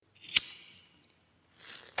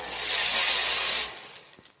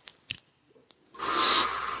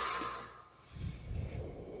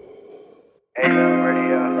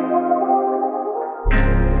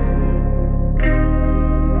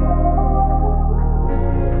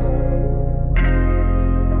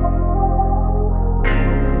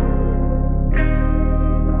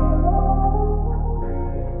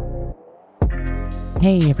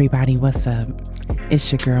Hey everybody, what's up?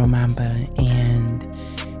 It's your girl Mamba, and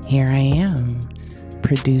here I am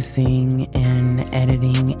producing and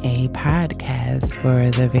editing a podcast for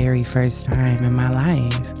the very first time in my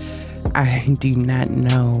life. I do not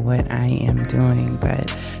know what I am doing,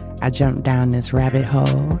 but I jumped down this rabbit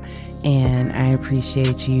hole, and I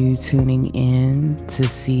appreciate you tuning in to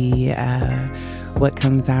see what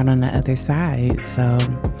comes out on the other side. So,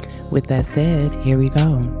 with that said, here we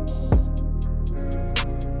go.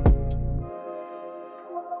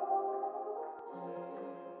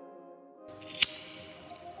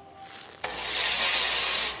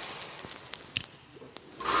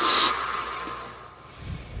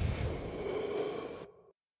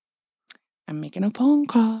 I'm making a phone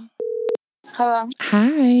call. Hello.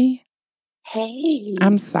 Hi. Hey.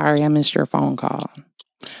 I'm sorry I missed your phone call.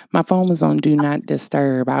 My phone was on Do Not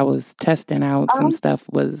Disturb. I was testing out some stuff,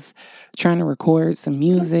 was trying to record some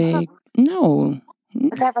music. No.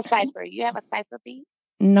 Let's have a cipher. You have a cipher beat?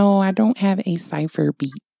 No, I don't have a cipher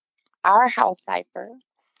beat. Our house cipher.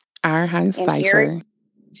 Our house And cipher.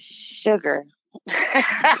 Sugar.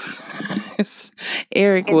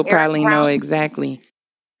 Eric And will Eric probably know Brown. exactly.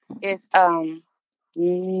 It's The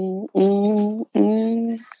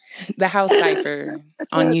house cipher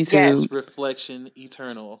on YouTube. Yes, Reflection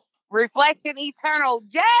Eternal. Reflection Eternal.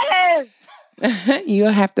 Yes. You'll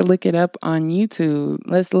have to look it up on YouTube.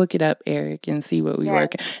 Let's look it up, Eric, and see what we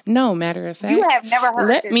work. No, matter of fact, you have never heard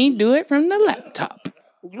let this me beat. do it from the laptop.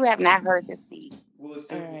 You have not heard this beat. Will it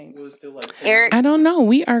still like Eric? I don't know.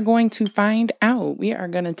 We are going to find out. We are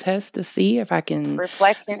going to test to see if I can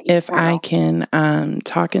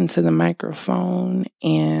talk into the microphone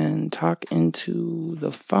and talk into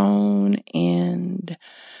the phone, and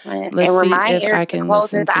let's see if Eric I can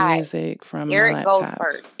listen to music from Eric my laptop.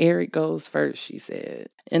 Eric goes first, she said.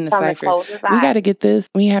 In the cipher. We got to get this.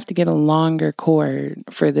 We have to get a longer cord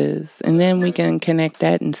for this, and then we can connect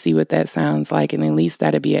that and see what that sounds like, and at least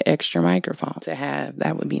that'd be an extra microphone to have.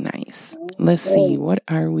 That would be nice. Let's see. What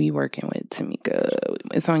are we working with, Tameka?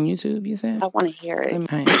 It's on YouTube, you said? I want to hear it.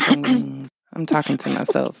 I'm talking to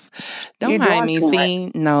myself. Don't mind me.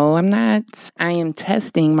 See, no, I'm not. I am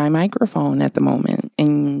testing my microphone at the moment,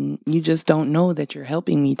 and you just don't know that you're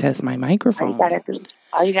helping me test my microphone.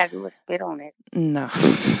 All you gotta do is spit on it. No.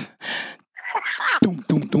 Doom,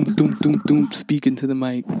 doom, doom, doom, doom, doom. Speaking to the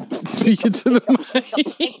mic. Speaking to the mic.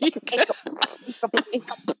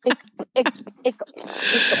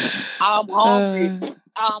 I'm hungry.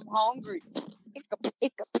 I'm hungry.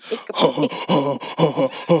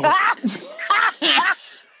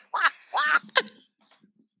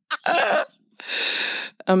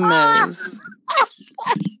 A mess.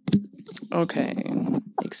 Okay.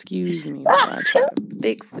 Excuse me while I try to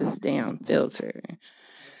fix this damn filter.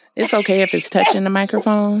 It's okay if it's touching the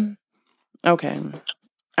microphone? Okay.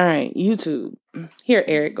 All right. YouTube. Here,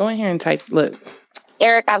 Eric. Go in here and type. Look.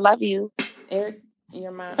 Eric, I love you. Eric,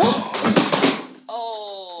 your mom.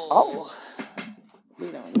 Oh. We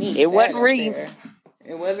don't need it. Wasn't Reese. There.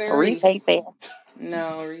 It wasn't Reese. Ain't there.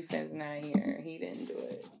 No, Reese is not here. He didn't do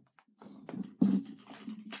it.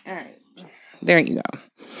 All right. There you go.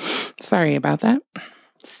 Sorry about that.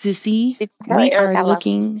 Sissy, we are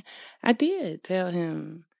looking. I did tell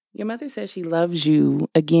him. Your mother says she loves you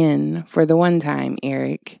again for the one time,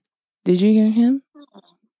 Eric. Did you hear him?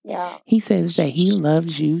 Yeah. He says that he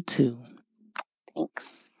loves you too.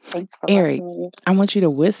 Thanks for Eric, I want you to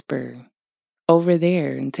whisper over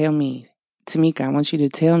there and tell me, Tameka, I want you to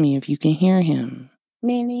tell me if you can hear him.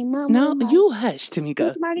 No, you hush,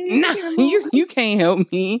 Tameka. No, you can't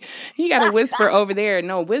help me. You got to whisper over there.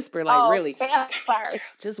 No, whisper like really. Sorry.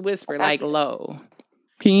 Just whisper like low.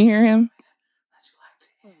 Can you hear him?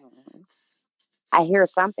 I hear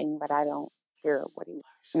something, but I don't hear what he.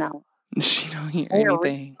 No. She don't hear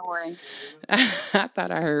anything. I thought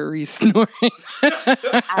I heard Reese snoring.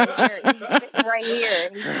 I hear he's sitting right here.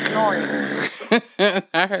 He's snoring.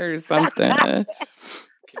 I heard something.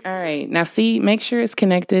 All right. Now, see, make sure it's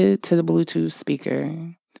connected to the Bluetooth speaker.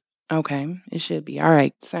 Okay. It should be. All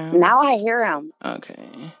right. Sound. Now I hear him. Okay.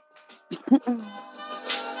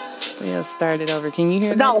 We'll start it over. Can you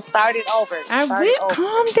hear No, start it over.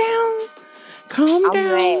 Calm down. Calm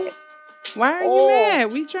down. Mad. Why are you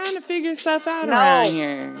mad? We trying to figure stuff out around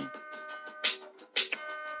here.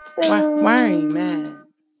 Why are you mad?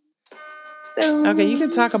 Okay, you can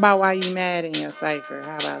talk about why you mad in your cipher.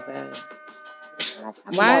 How about that?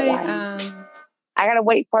 Why? I gotta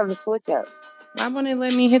wait for the switch up. Why won't it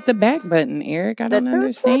let me hit the back button, Eric? I don't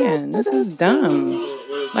understand. This is dumb.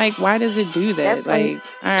 Like, why does it do that? Like,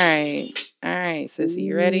 all right, sissy,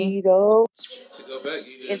 you ready?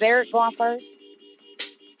 Is Eric going first?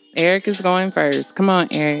 Eric is going first. Come on,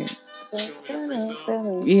 Eric.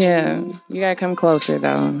 Yeah, you gotta come closer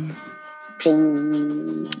though.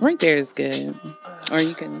 Right there is good. Or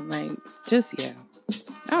you can just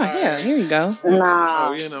Oh yeah, here you go. Nah.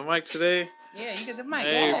 Oh, you in the mic today? Yeah, you get the mic.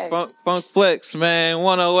 Hey, Funk Flex, man.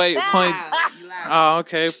 108 point. Oh,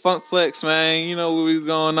 okay. Funk Flex, man. You know what we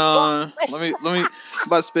going on. Let me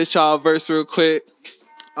about to spit y'all a verse real quick.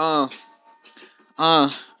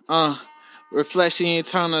 Reflection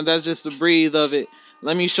eternal, that's just the breathe of it.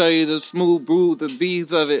 Let me show you the smooth brew, the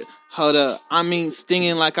beads of it. Hold up. I mean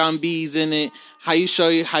stinging like I'm bees in it. How you show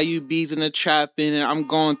you how you bees in the trap in it. I'm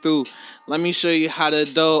going through. Let me show you how the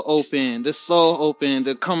door open, the soul open,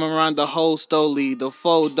 the come around the whole stoli, the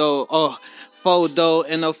faux dough, faux dough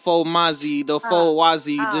and the faux mazi, the faux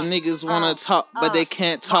wazi. The niggas wanna talk, but they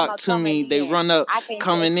can't talk to me. They run up,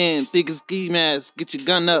 coming in, think it's ski mask, get your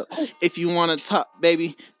gun up. If you wanna talk,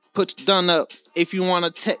 baby, put your gun up. If you want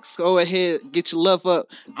to text, go ahead, get your love up.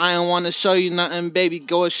 I don't want to show you nothing, baby,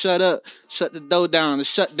 go and shut up. Shut the door down, the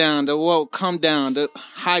shut down, the world come down, the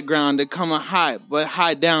high ground, the coming high, but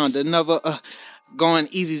high down, the never going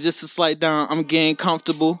easy just to slide down. I'm getting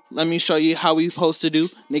comfortable. Let me show you how we supposed to do.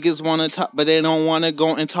 Niggas want to talk, but they don't want to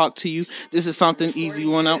go and talk to you. This is something easy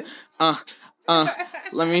when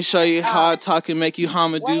let me show you how I talk and make you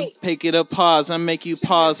do. Pick it up, pause, and make you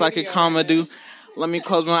pause like a comma do. Let me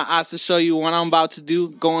close my eyes to show you what I'm about to do.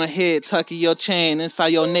 Go ahead, tuck your chain inside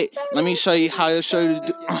your neck. Let me show you how I show you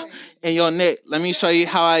do in your neck. Let me show you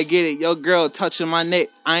how I get it. Your girl touching my neck.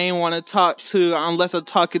 I ain't want to talk to unless I'm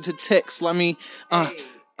talking to text. Let me,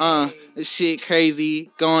 this shit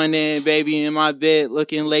crazy. Going in, baby, in my bed,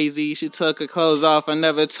 looking lazy. She took her clothes off. I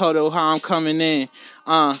never told her how I'm coming in.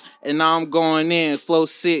 And now I'm going in, flow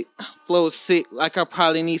sick, like I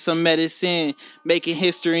probably need some medicine. Making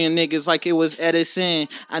history and niggas like it was Edison.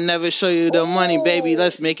 I never show you the money, baby,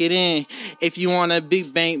 let's make it in. If you want a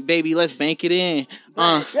big bank, baby, let's bank it in.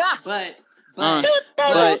 But now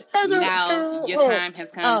your time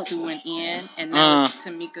has come to an end, and now it's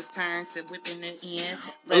Tameka's turn to whipping it in.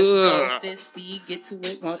 Let's go, sissy, get to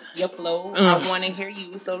it, your flow. I want to hear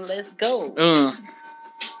you, so let's go.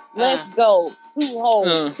 Let's go. 2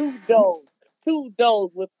 hoes, 2 doors, 2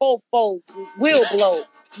 doors with 4 foes will blow.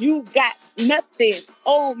 You got nothing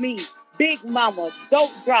on me. Big mama,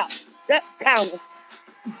 dope drop, that counter.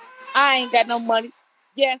 I ain't got no money.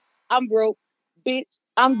 Yes, I'm broke. Bitch,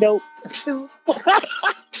 I'm dope.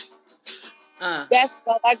 That's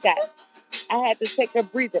all I got. I had to take a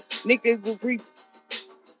breather. Niggas will breathe.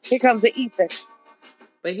 Here comes the ether.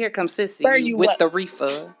 But here comes Sissy with the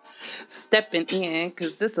reefer. Stepping in,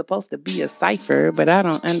 because this is supposed to be a cipher, but I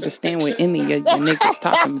don't understand what any of you niggas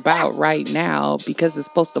talking about right now, because it's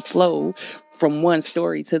supposed to flow from one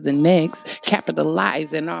story to the next,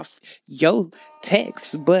 capitalizing off your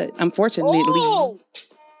text. But unfortunately,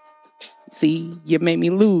 see, you made me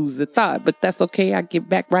lose the thought, but that's okay. I get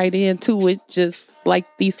back right into it, just like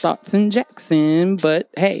these thoughts in Jackson. But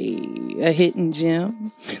hey, a hidden gem.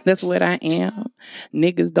 That's what I am.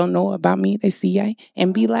 Niggas don't know about me. They see I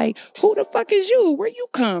and be like, who the fuck is you? Where you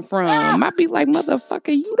come from? I be like,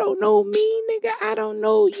 motherfucker, you don't know me, nigga. I don't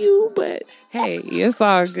know you, but hey, it's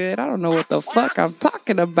all good. I don't know what the fuck I'm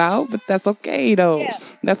talking about, but that's okay though.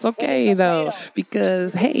 That's okay though,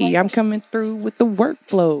 because hey, I'm coming through with the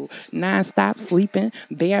workflow. Non-stop sleeping,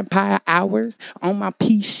 vampire hours on my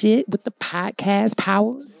P shit with the podcast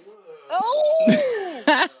powers.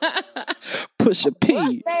 Push a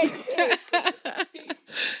P.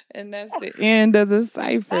 And that's the end of the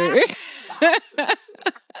cipher.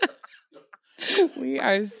 We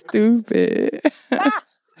are stupid.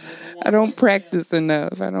 I don't practice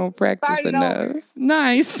enough.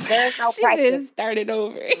 Nice. There's no she practice. said start it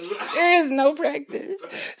over. There is no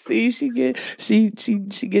practice. See, she get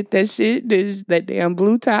that shit. There's that damn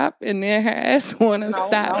blue top, and then her ass wanna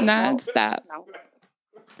stop non-stop. No.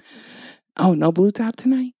 Oh, no blue top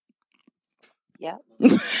tonight? Yep.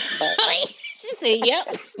 She said,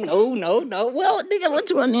 yep. No. Well, nigga,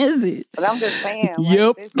 which one is it? But I'm just saying.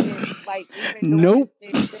 Yep. This shit, we've been doing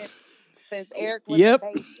this shit since Eric was a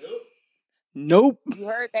baby. Nope. You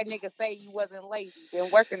heard that nigga say you wasn't lazy. Been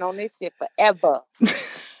working on this shit forever.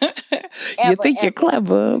 You think you're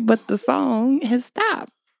clever, but the song has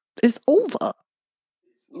stopped. It's over.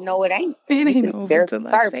 No, it ain't. It ain't over till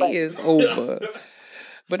I say it's over.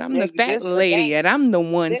 But I'm the fat lady, and I'm the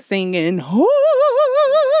one singing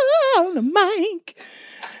on the mic.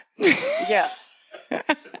 Yeah.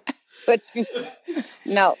 But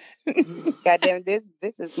no. Goddamn, this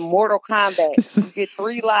is Mortal Kombat. You get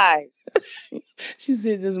 3 lives. She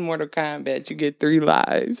said this is Mortal Kombat. You get 3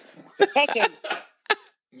 lives. Tekken.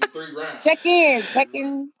 3 rounds. Check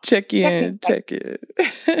in.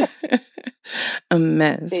 A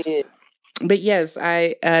mess. But yes,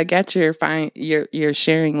 I got your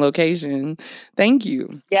sharing location. Thank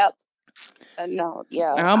you. Yep. No,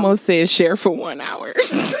 yeah. I almost said share for 1 hour.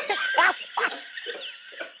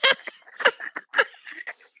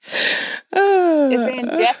 It's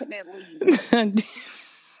indefinitely.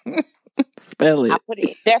 Spell it. I put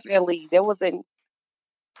it definitely. There was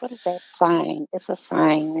what is that sign? It's a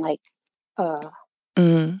sign like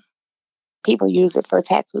people use it for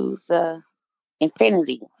tattoos.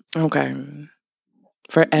 Infinity. Okay.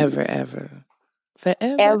 Forever, ever.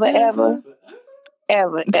 Ever.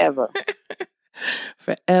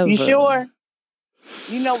 Forever. You sure?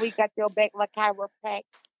 You know we got your back like chiropractic.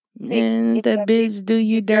 And the bitch do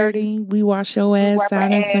you dirty. We wash your ass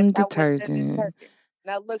out in some detergent.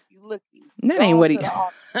 Now looky. That ain't what he...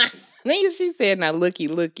 She said, now looky.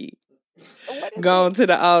 Going to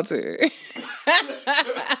the altar.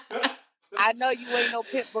 I know you ain't no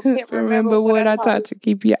pimp, but pimp, remember what I taught you.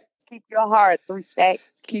 Keep your heart 3 stacks.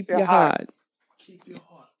 Keep your heart.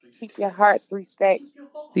 Keep your heart 3 stacks.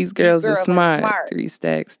 These girls are smart. 3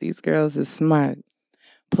 stacks. These girls are smart.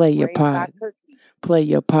 Play your part. Play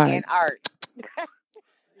your part. And art.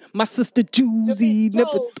 My sister Juicy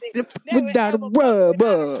never without a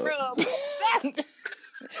rubber.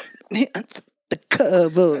 The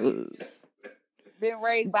covers. Been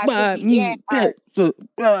raised by Cookie and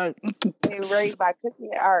Art. Been raised by Cookie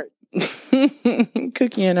and Art.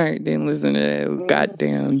 Cookie and Art didn't listen to that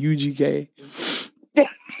goddamn UGK.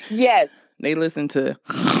 Yes. They listened to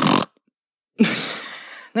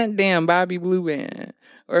that damn Bobby Blue Band.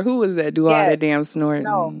 Or who was that do all that damn snorting?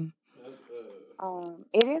 No.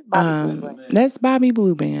 It is Bobby Blue Band. That's Bobby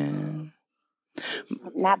Blue Band.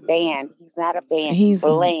 Not band. He's not a band. He's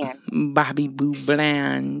Bland. Bobby Blue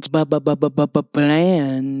Bland. Bland.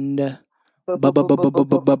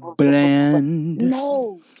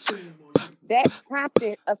 No. That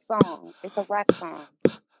prompted a song. It's a rock song.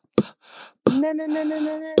 No.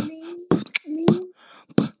 Me.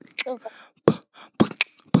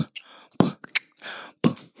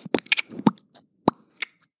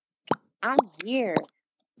 I'm here.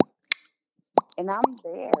 And I'm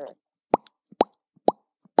there.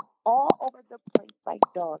 All over the place like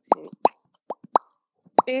dog shit.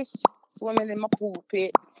 Fish swimming in my pool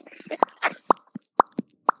pit.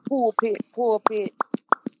 Pool pit.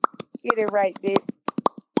 Get it right, bitch.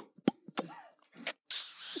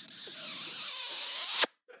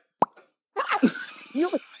 You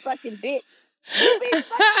was sucking dick.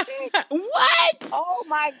 What? Oh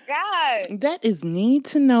my God. That is need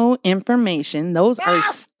to know information. Those are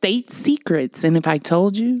state secrets. And if I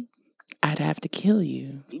told you, I'd have to kill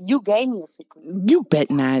you. You gave me a secret. You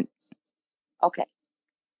bet not. Okay.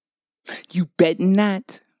 You bet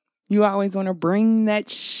not. You always want to bring that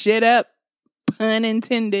shit up. Pun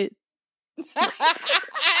intended.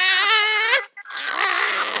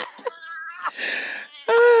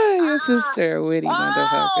 Your sister a witty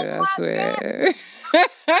motherfucker, I swear.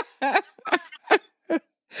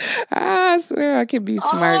 I swear I can be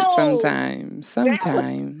smart sometimes.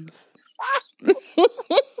 Sometimes.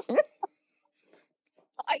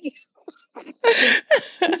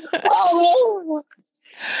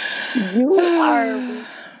 You are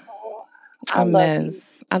a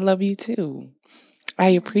mess. I love you too. I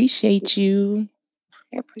appreciate you.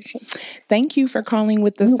 I appreciate you. Thank you for calling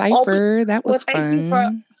with the cipher. That was fun.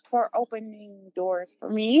 Thank you for opening doors for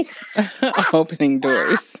me. Opening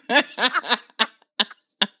doors.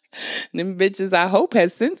 Them bitches, I hope,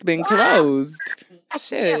 has since been closed.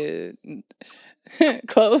 Shit.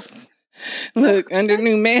 Closed. Look, under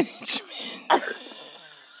new management.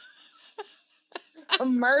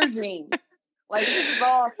 Emerging. Like, this is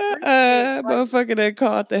all motherfucker that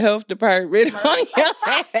called the health department on your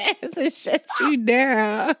ass and shut you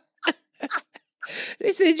down. They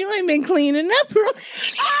said you ain't been cleaning up.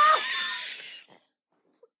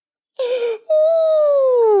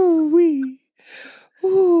 Ooh, wee.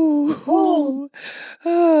 Ooh. Ooh.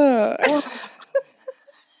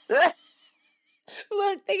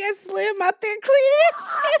 Look, they got Slim out there cleaning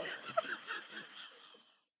shit.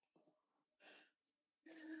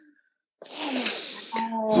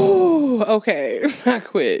 Ooh, okay, I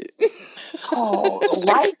quit.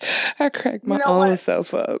 I cracked my own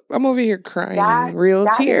self up. I'm over here crying real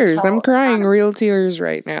tears. I'm crying real tears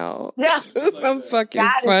right now. Yeah. I'm fucking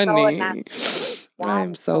funny.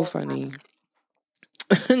 I'm so funny.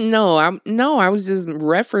 No, I was just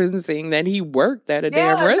referencing that he worked at a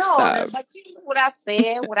damn rest stop. But you know what I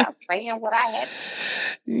said, what I had.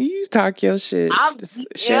 You talk your shit.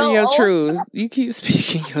 Share your truth. You keep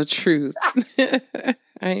speaking your truth.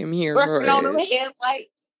 I am here Working for on them it. headlights.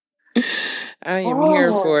 I am here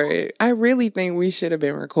for it. I really think we should have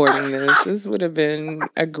been recording this. This would have been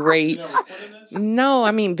a great. No,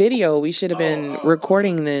 I mean video. We should have been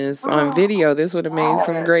recording this on video. This would have made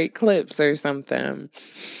some great clips or something.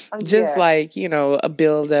 Just like, a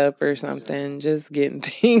build up or something. Just getting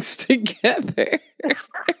things together.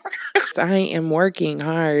 I am working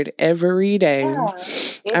hard every day.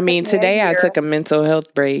 I mean, today I took a mental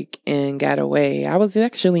health break and got away. I was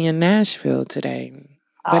actually in Nashville today.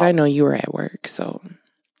 But I know you were at work, so.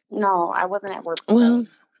 No, I wasn't at work today. Well,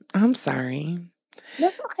 I'm sorry.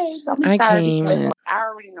 That's okay. I'm sorry. Came and I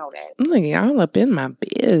already know that. Look, y'all up in my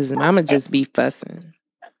business. I'ma just be fussing.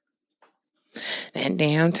 That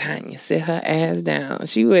damn Tanya sit her ass down.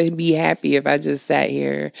 She would be happy if I just sat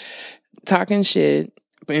here talking shit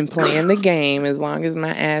and playing the game as long as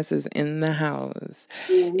my ass is in the house.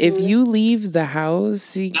 Mm-hmm. If you leave the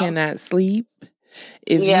house, she cannot sleep.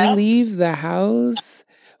 If you leave the house,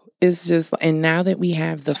 it's just, and now that we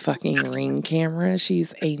have the fucking Ring camera,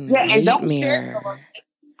 she's a nightmare.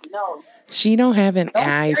 No. She don't have an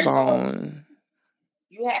iPhone.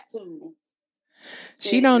 You have to.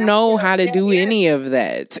 She don't know how to do any of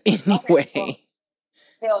that anyway. Okay,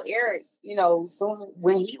 tell Eric, soon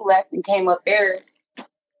when he left and came up there,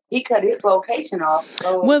 he cut his location off.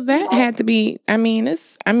 So, well, that had to be, I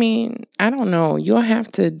don't know. You'll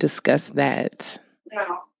have to discuss that.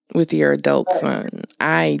 No. With your adult son.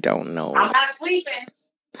 I don't know. I'm not sleeping.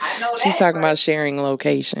 I know that. She's talking about sharing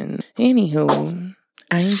location. Anywho,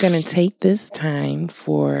 I'm going to take this time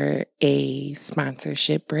for a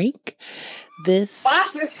sponsorship break. This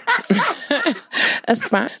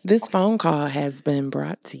phone call has been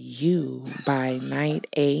brought to you by Night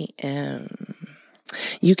AM.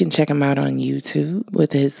 You can check him out on YouTube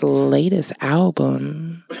with his latest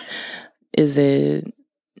album. Is it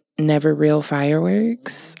Never Real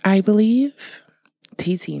Fireworks, I believe?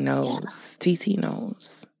 TT knows. Yeah. TT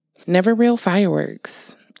knows. Never Real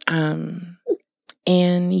Fireworks.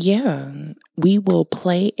 And yeah, we will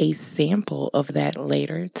play a sample of that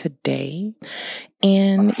later today.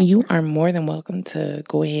 And you are more than welcome to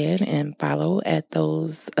go ahead and follow at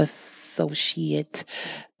those associate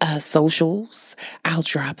socials. I'll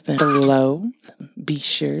drop them below. Be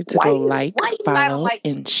sure to go like, follow,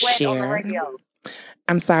 and share.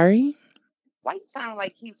 I'm sorry? Why you sound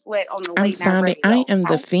like Keith Sweat on the late night radio? I am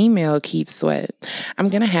the female Keith Sweat. I'm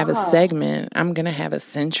going to have a segment. I'm going to have a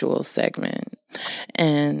sensual segment.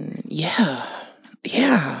 And yeah,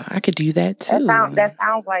 I could do that too. That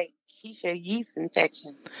sounds like Keisha yeast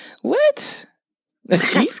infection. What?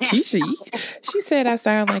 Keisha? She said I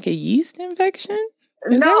sound like a yeast infection?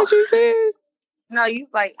 Is that what you said? No, you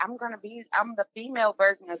like, I'm the female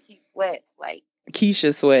version of Keith Sweat. Like,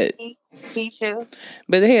 Keisha Sweat. Keisha.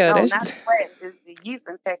 But hell, that's not sweat. It's the yeast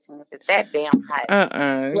infection if it's that damn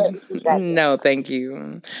hot. No, thank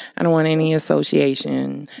you. I don't want any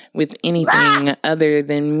association with anything other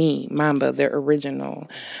than me, Mamba, the original.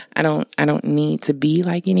 I don't need to be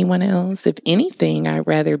like anyone else. If anything, I'd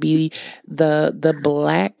rather be the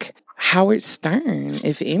black Howard Stern,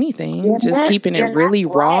 if anything, just keeping it really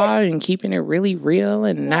raw and keeping it really real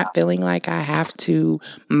and not feeling like I have to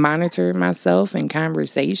monitor myself in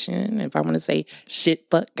conversation. If I want to say shit,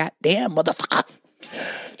 fuck, goddamn, motherfucker,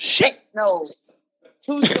 shit. No,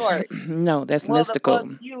 too short. No, that's mystical.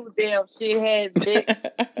 Fuck you, damn shithead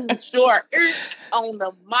bitch. Too short on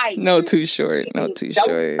the mic. No, too short. No, too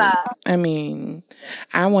short. Stop. I mean,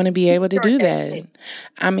 I want to be able to do that.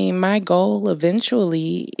 I mean, my goal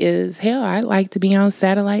eventually is, hell, I'd like to be on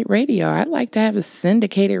satellite radio. I'd like to have a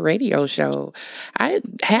syndicated radio show. I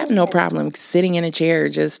have no problem sitting in a chair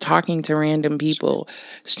just talking to random people,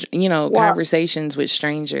 conversations with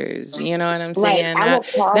strangers. You know what I'm saying?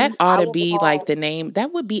 That ought to be like the name.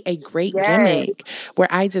 That would be a great gimmick where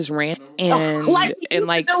I just ran and write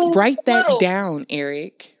that down,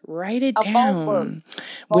 Eric. Write it down.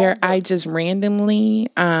 Where I just randomly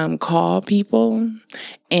call people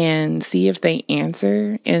and see if they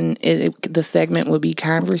answer. And the segment would be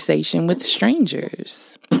Conversation with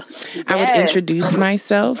Strangers. I would introduce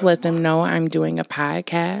myself, let them know I'm doing a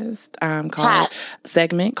podcast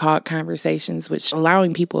segment called Conversations, which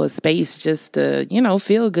allowing people a space just to,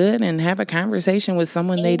 feel good and have a conversation with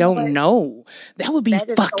someone they don't know. That would be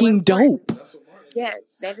fucking dope.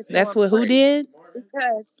 Yes, that is. That's what who did?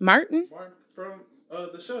 Because Martin from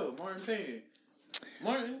the show, Martin Payne.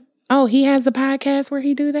 Martin. Oh, he has a podcast where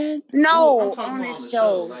he do that? No, on his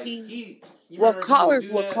show. Like,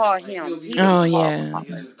 callers will call him. Oh, yeah. He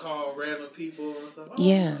just call random people and stuff.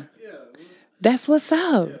 Yeah. That's what's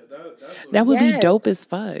up. That would be dope Yes. as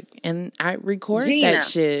fuck. And I record that Gina.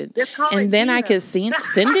 shit. Just call And it then I Gina. could send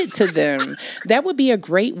it to them. That would be a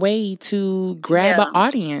great way to grab an Yeah.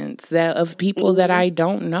 audience of people that I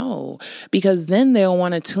don't know. Because then they'll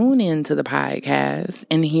want to tune into the podcast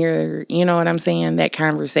and hear, you know what I'm saying, that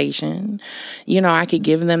conversation. You know, I could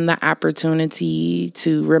give them the opportunity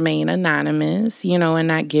to remain anonymous, you know, and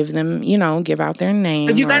not give them, you know, give out their name.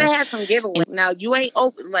 But you gotta have some giveaways. Now, you ain't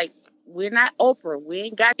open, like, we're not Oprah. We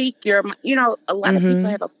ain't got to speak your, you know, a lot of people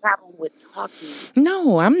have a problem with talking.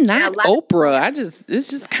 No, I'm not Oprah. It's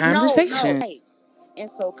just conversation. No. And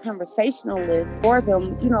so conversationalists for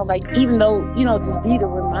them, you know, like, even though, you know, just be the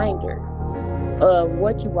reminder of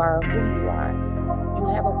what you are, who you are. You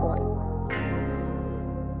have a voice.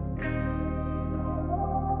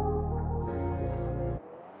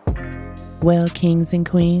 Well, kings and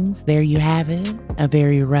queens, there you have it. A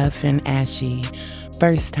very rough and ashy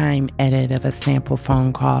first time edit of a sample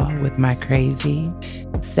phone call with my crazy,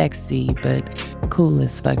 sexy, but cool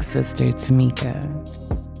as fuck sister, Tameka.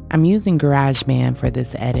 I'm using GarageBand for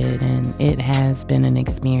this edit, and it has been an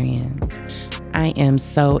experience. I am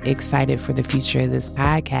so excited for the future of this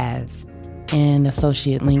podcast, and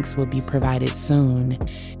associate links will be provided soon.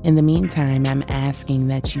 In the meantime, I'm asking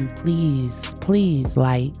that you please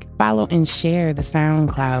like, follow, and share the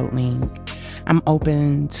SoundCloud link. I'm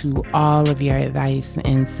open to all of your advice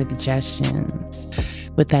and suggestions.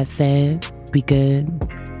 With that said, be good,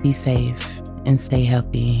 be safe, and stay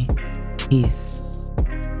healthy. Peace.